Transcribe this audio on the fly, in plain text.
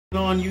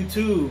On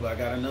YouTube, I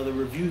got another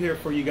review here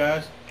for you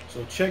guys,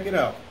 so check it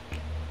out.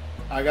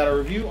 I got a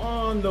review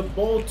on the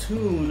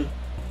Boltune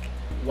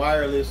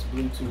wireless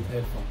Bluetooth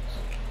headphones.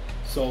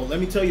 So let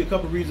me tell you a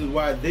couple reasons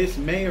why this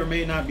may or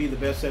may not be the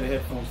best set of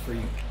headphones for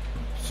you.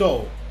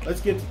 So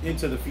let's get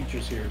into the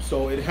features here.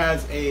 So it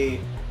has a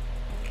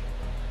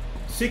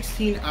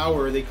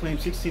 16-hour, they claim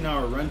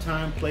 16-hour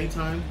runtime,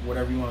 playtime,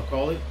 whatever you want to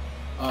call it.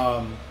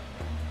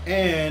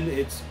 And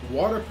it's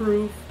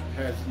waterproof,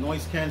 has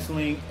noise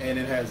canceling, and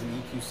it has an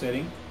EQ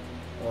setting,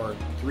 or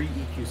 3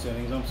 EQ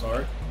settings, I'm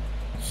sorry.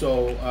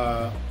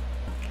 So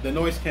the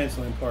noise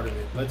canceling part of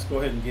it, let's go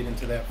ahead and get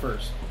into that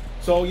first.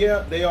 So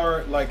yeah, they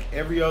are like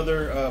every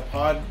other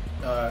pod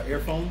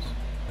earphones.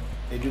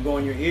 They do go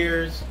in your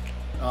ears,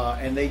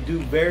 and they do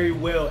very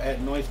well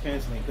at noise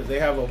canceling, because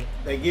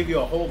they give you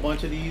a whole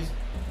bunch of these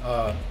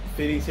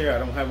fittings here. I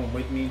don't have them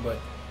with me, but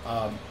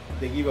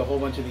they give you a whole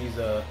bunch of these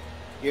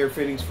ear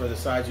fittings for the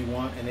size you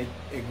want, and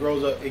it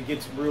grows up, it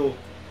gets real,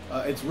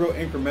 it's real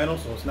incremental,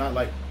 so it's not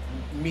like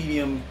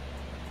medium,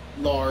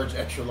 large,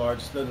 extra large.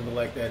 It doesn't look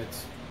like that.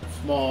 It's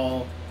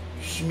small,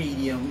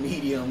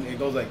 medium, it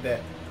goes like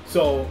that.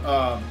 So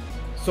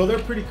so they're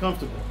pretty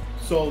comfortable.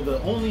 So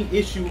the only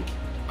issue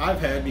I've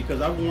had,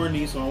 because I've worn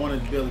these, so I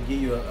wanted to be able to give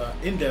you a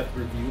in-depth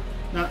review,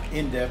 not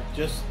in-depth,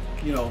 just,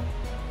 you know,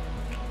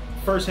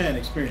 first-hand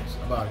experience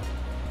about it.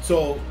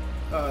 So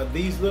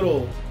these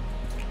little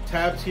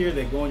tabs here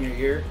that go in your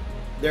ear,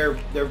 they're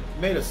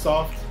made of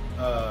soft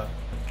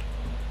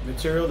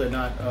material. They're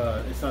not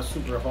it's not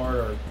super hard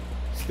or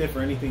stiff or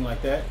anything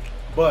like that,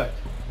 but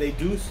they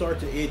do start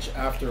to itch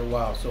after a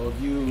while. So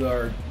if you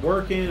are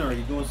working or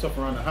you're doing stuff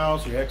around the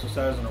house, or you're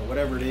exercising or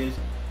whatever it is,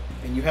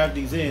 and you have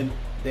these in,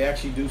 they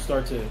actually do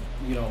start to,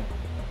 you know,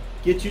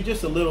 get you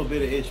just a little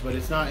bit of itch, but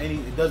it's not any,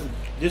 it doesn't,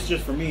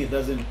 just for me, it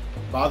doesn't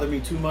bother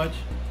me too much.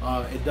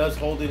 It does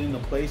hold it into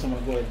place. I'm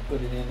gonna go ahead and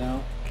put it in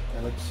now,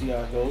 and let's see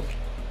how it goes.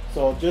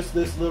 So just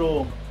this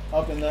little,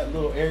 up in that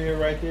little area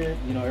right there,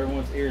 you know,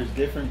 everyone's ear is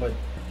different, but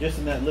just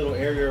in that little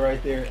area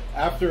right there,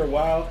 after a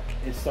while,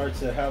 it starts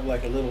to have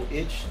like a little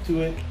itch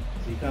to it.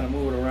 So you kind of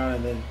move it around,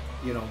 and then,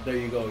 you know, there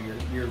you go.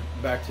 You're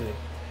back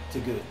to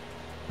good.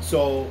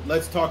 So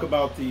let's talk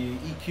about the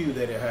EQ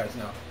that it has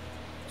now.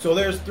 So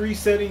there's 3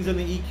 settings in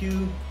the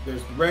EQ.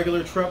 There's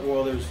regular treble,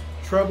 well, there's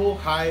treble,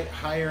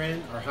 higher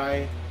end, or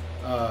high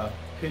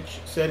pitch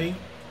setting,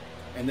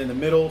 and then the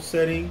middle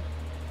setting,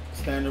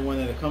 standard one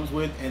that it comes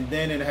with, and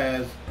then it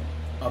has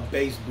a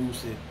bass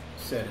boosted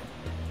setting.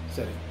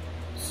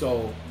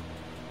 So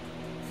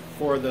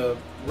for the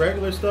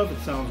regular stuff, it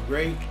sounds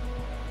great.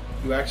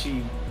 You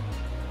actually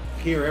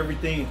hear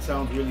everything. It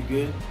sounds really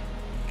good.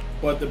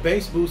 But the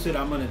bass boosted,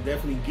 I'm gonna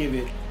definitely give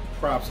it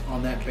props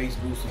on that bass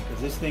boosting,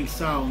 because this thing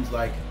sounds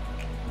like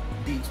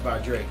Beats by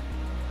Dre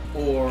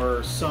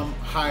or some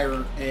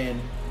higher end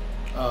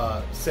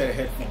set of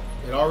headphones.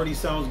 It already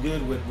sounds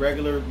good with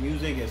regular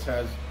music. It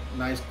has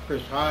nice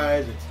crisp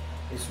highs.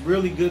 It's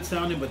really good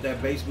sounding, but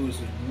that bass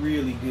boost is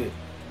really good.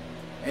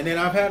 And then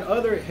I've had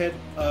other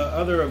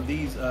of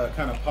these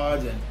kind of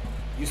pods, and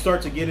you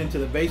start to get into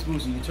the bass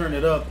boost and you turn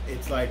it up,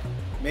 it's like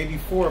maybe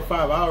 4 or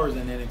 5 hours,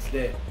 and then it's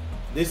dead.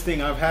 This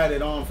thing, I've had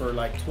it on for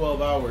like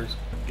 12 hours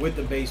with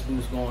the bass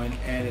boost going,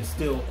 and it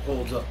still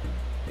holds up.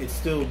 It's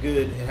still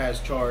good. It has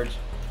charge,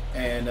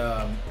 and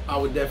I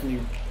would definitely,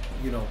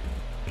 you know,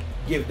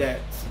 give that,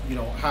 you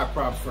know, high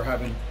props for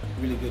having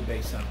really good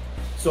bass sound.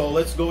 So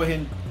let's go ahead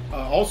and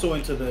also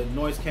into the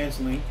noise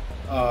canceling,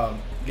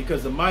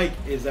 because the mic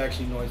is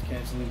actually noise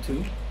canceling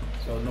too.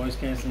 So noise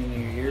canceling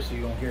in your ear, so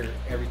you don't hear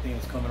everything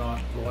that's going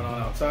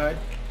on outside.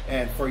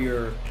 And for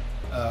your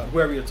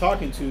whoever you're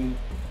talking to,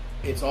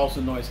 it's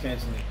also noise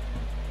canceling.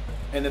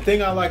 And the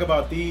thing I like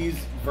about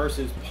these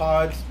versus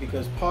pods,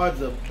 because pods,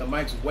 the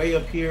mic's way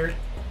up here,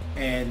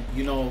 and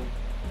you know,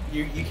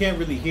 you can't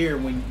really hear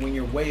when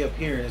you're way up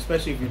here, and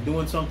especially if you're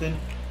doing something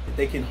that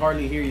they can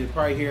hardly hear you. They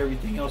probably hear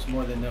everything else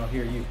more than they'll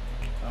hear you.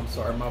 I'm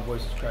sorry, my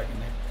voice is cracking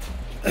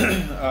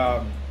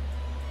there.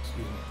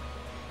 Excuse me.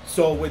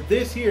 So with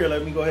this here,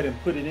 let me go ahead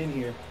and put it in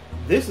here.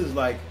 This is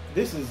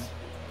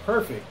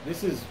perfect.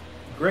 This is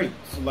great.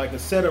 So like a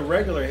set of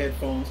regular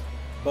headphones,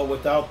 but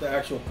without the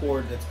actual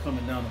cord that's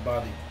coming down the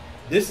body.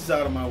 This is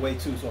out of my way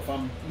too. So if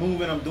I'm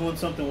moving, I'm doing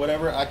something,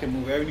 whatever, I can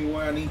move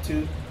anywhere I need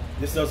to.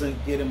 This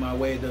doesn't get in my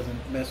way. It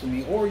doesn't mess with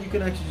me. Or you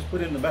can actually just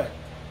put it in the back.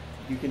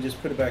 You can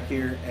just put it back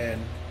here,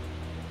 and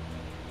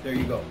there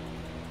you go.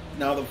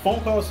 Now the phone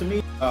calls, to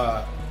me,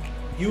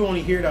 you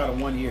only hear it out of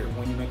one ear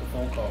when you make a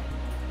phone call,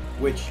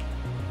 which,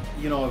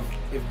 you know,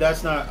 if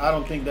that's not, I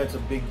don't think that's a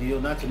big deal.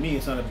 Not to me,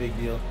 it's not a big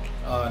deal.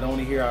 I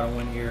only hear out of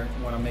one ear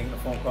when I'm making a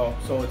phone call,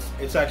 so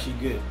it's actually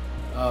good.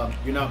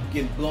 You're not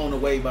getting blown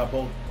away by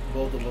both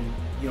of them,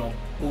 you know,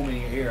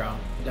 booming your ear out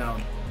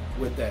down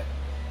with that.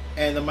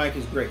 And the mic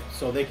is great,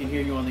 so they can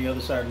hear you on the other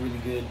side really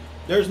good.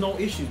 There's no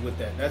issues with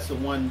that. That's the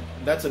one.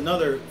 That's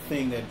another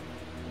thing, that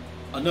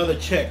another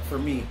check for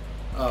me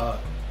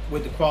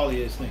with the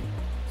quality of this thing.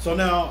 So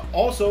now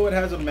also it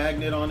has a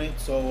magnet on it,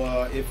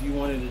 so if you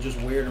wanted to just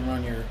wear it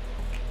around your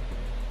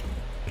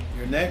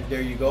neck,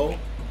 there you go.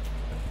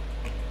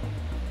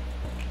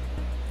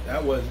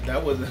 that was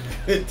a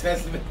good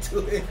testament to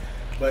it.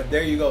 But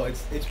there you go.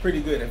 It's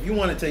pretty good. If you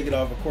want to take it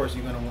off, of course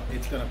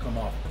it's gonna come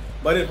off.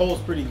 But it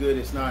holds pretty good.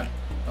 It's not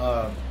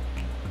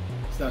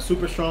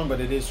super strong,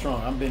 but it is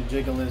strong. I've been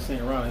jiggling this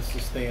thing around. It's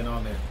just staying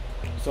on there.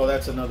 So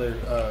that's another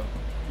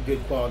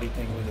good quality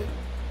thing with it.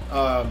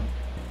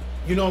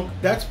 You know,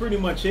 that's pretty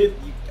much it.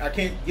 I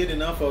can't get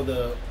enough of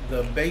the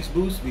bass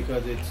boost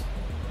because it's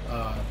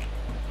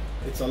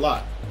a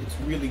lot. It's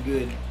really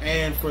good,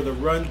 and for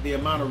the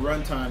amount of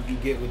runtime you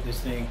get with this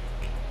thing,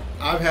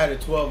 I've had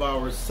it 12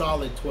 hours,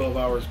 solid 12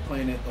 hours,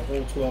 playing it the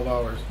whole 12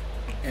 hours,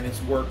 and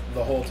it's worked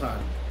the whole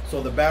time.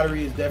 So the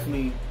battery is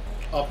definitely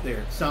up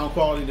there. Sound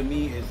quality to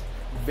me is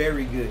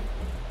very good.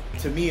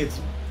 To me, it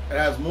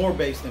has more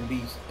bass than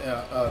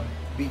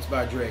Beats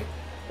by Dre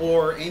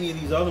or any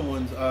of these other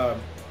ones.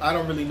 I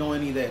don't really know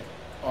any that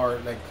are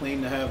like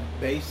claim to have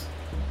bass,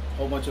 a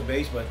whole bunch of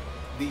bass, but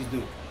these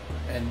do,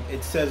 and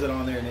it says it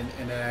on there,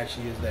 and it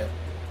actually is that.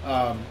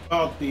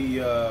 About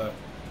the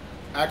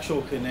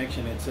actual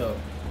connection itself,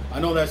 I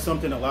know that's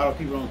something a lot of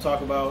people don't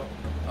talk about,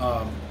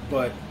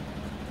 but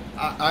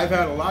I've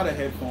had a lot of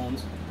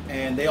headphones,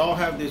 and they all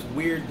have this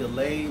weird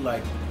delay.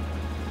 Like,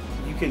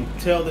 you can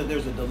tell that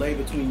there's a delay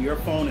between your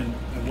phone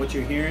and what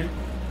you're hearing.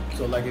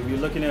 So like if you're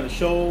looking at a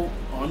show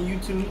on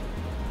YouTube,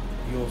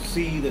 you'll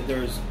see that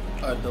there's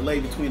a delay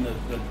between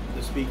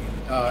the speaking.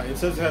 It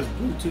says it has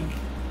Bluetooth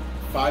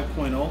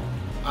 5.0.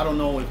 I don't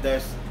know if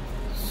that's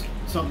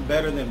something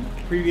better than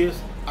previous.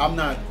 I'm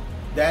not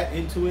that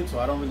into it, so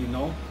I don't really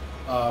know.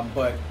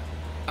 But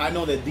I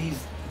know that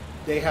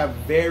they have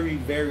very,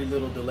 very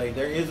little delay.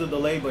 There is a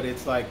delay, but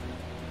it's like,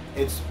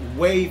 it's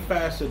way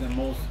faster than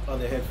most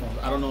other headphones.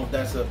 I don't know if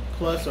that's a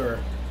plus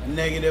or a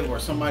negative, or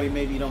somebody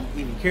maybe don't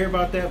even care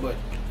about that, but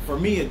for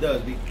me it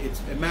does.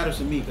 It matters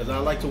to me because I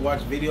like to watch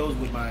videos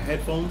with my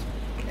headphones,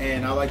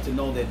 and I like to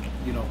know that,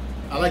 you know,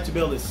 I like to be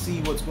able to see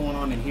what's going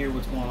on and hear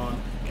what's going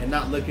on, and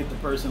not look at the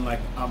person like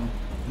I'm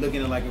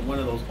looking at like in one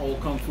of those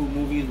old kung fu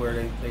movies where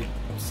they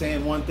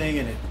saying one thing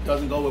and it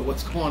doesn't go with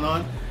what's going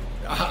on.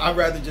 I'd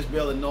rather just be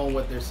able to know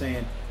what they're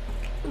saying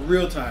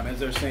real time as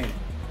they're saying.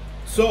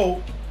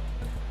 So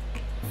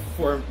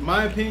for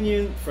my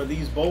opinion, for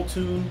these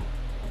Boltune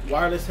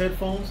wireless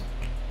headphones,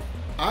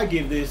 I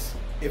give this,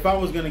 if I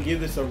was going to give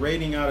this a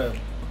rating out of,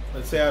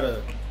 let's say out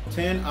of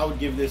 10, I would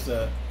give this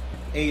a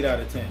 8 out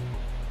of 10.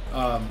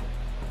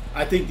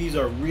 I think these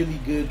are really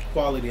good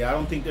quality. I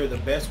don't think they're the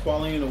best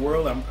quality in the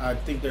world. I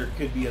think there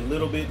could be a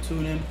little bit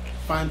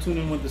fine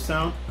tuning with the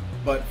sound,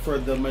 but for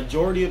the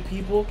majority of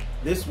people,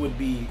 this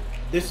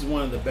is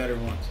one of the better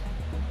ones.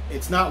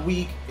 It's not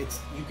weak.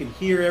 You can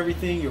hear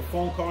everything. Your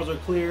phone calls are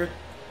clear.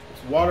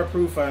 It's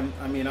waterproof. I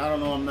mean, I don't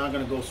know. I'm not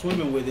gonna go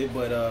swimming with it,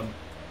 but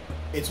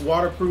it's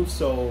waterproof.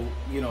 So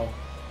you know,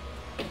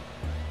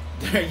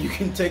 you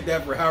can take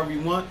that for however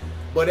you want.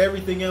 But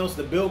everything else,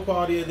 the build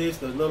quality of this,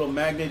 the little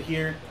magnet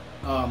here,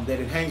 that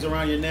it hangs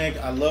around your neck.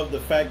 I love the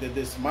fact that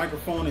this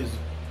microphone is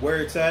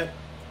where it's at.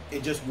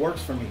 It just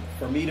works for me.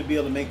 For me to be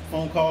able to make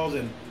phone calls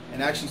and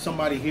actually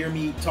somebody hear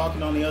me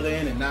talking on the other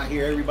end and not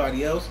hear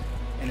everybody else,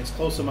 and it's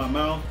close to my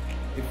mouth.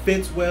 It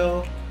fits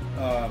well.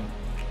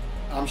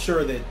 I'm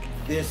sure that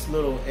this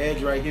little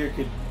edge right here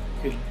could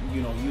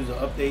you know, use an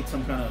update,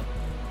 some kind of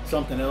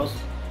something else.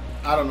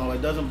 I don't know.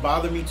 It doesn't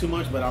bother me too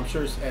much, but I'm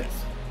sure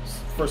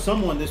for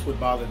someone this would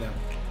bother them.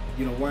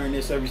 You know, wearing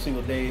this every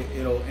single day,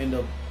 it'll end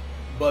up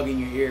bugging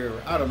your ear.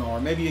 Or I don't know, or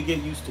maybe you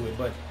get used to it.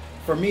 But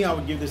for me, I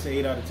would give this an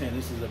 8 out of 10.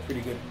 This is a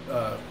pretty good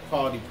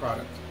quality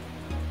product.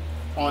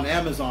 On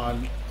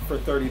Amazon for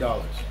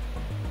 $30,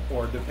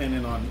 or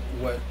depending on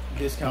what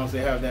discounts they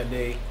have that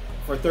day,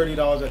 for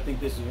 $30, I think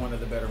this is one of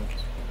the better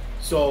ones.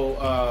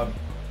 So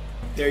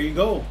there you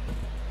go,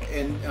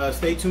 and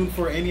stay tuned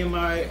for any of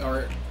my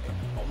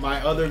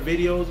other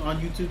videos on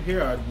YouTube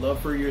here. I'd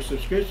love for your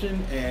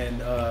subscription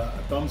and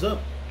a thumbs up.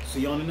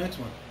 See you on the next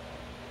one.